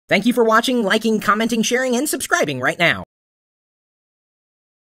Thank you for watching, liking, commenting, sharing, and subscribing right now.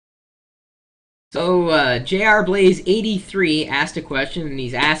 So, JR Blaze 83 asked a question, and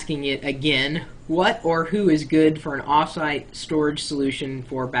he's asking it again. What or who is good for an offsite storage solution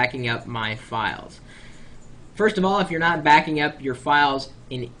for backing up my files? First of all, if you're not backing up your files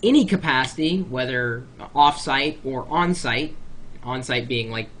in any capacity, whether offsite or onsite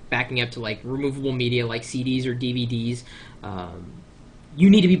being like backing up to like removable media like CDs or DVDs, you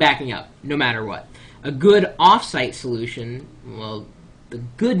need to be backing up no matter what. A good offsite solution, well, the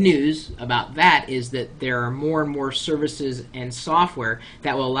good news about that is that there are more and more services and software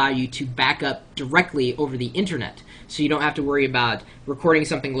that will allow you to back up directly over the internet. So you don't have to worry about recording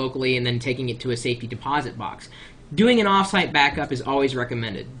something locally and then taking it to a safety deposit box. Doing an offsite backup is always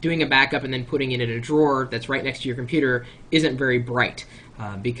recommended. Doing a backup and then putting it in a drawer that's right next to your computer isn't very bright,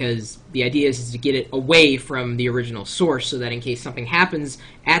 because the idea is to get it away from the original source so that in case something happens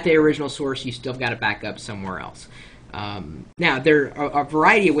at the original source, you still got a backup somewhere else. Now, there are a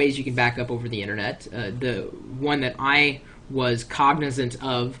variety of ways you can back up over the internet. The one that I was cognizant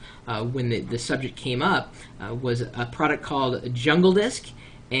of when the subject came up was a product called Jungle Disk.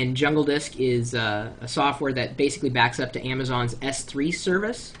 And Jungle Disk is a software that basically backs up to Amazon's S3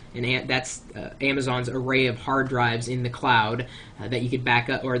 service, and that's Amazon's array of hard drives in the cloud that you could back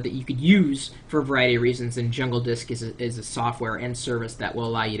up or that you could use for a variety of reasons. And Jungle Disk is a software and service that will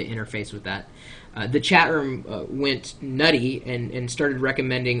allow you to interface with that. The chat room went nutty and started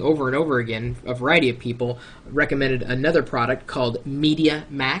recommending over and over again. A variety of people recommended another product called Media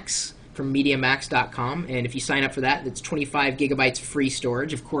Max from MediaMax.com, and if you sign up for that, it's 25 gigabytes free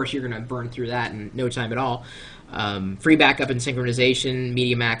storage. Of course, you're going to burn through that in no time at all. Free backup and synchronization,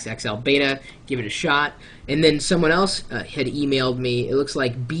 MediaMax XL Beta, give it a shot. And then someone else had emailed me, it looks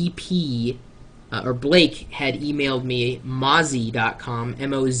like BP, or Blake had emailed me Mozy.com,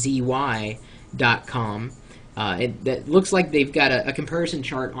 MOZY.com. It looks like they've got a comparison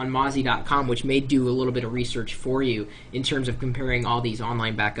chart on Mozy.com, which may do a little bit of research for you in terms of comparing all these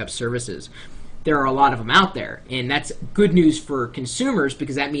online backup services. There are a lot of them out there, and that's good news for consumers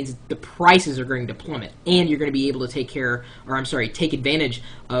because that means the prices are going to plummet, and you're going to be able to take advantage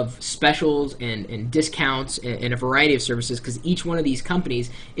of specials and discounts and a variety of services because each one of these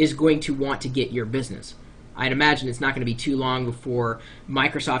companies is going to want to get your business. I'd imagine it's not going to be too long before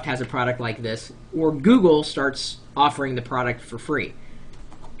Microsoft has a product like this or Google starts offering the product for free.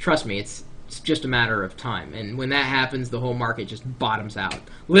 Trust me, it's just a matter of time. And when that happens, the whole market just bottoms out.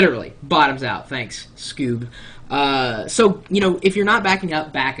 Literally, bottoms out. Thanks, Scoob. So, if you're not backing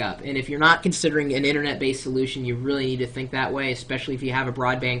up, back up. And if you're not considering an internet-based solution, you really need to think that way, especially if you have a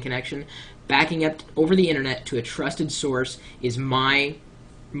broadband connection. Backing up over the internet to a trusted source is my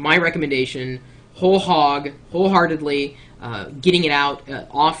recommendation. Wholeheartedly, getting it out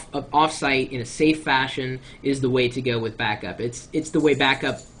off-site in a safe fashion is the way to go with backup. It's the way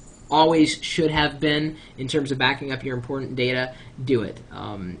backup always should have been in terms of backing up your important data. Do it.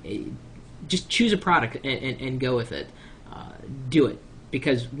 Just choose a product and go with it. Do it,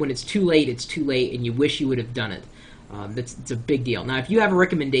 because when it's too late, and you wish you would have done it. It's a big deal. Now, if you have a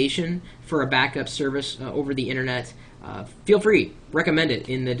recommendation for a backup service over the internet, feel free, recommend it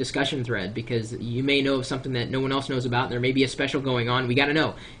in the discussion thread because you may know of something that no one else knows about and there may be a special going on. We got to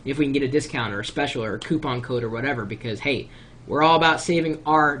know if we can get a discount or a special or a coupon code or whatever because, hey, we're all about saving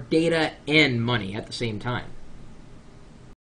our data and money at the same time.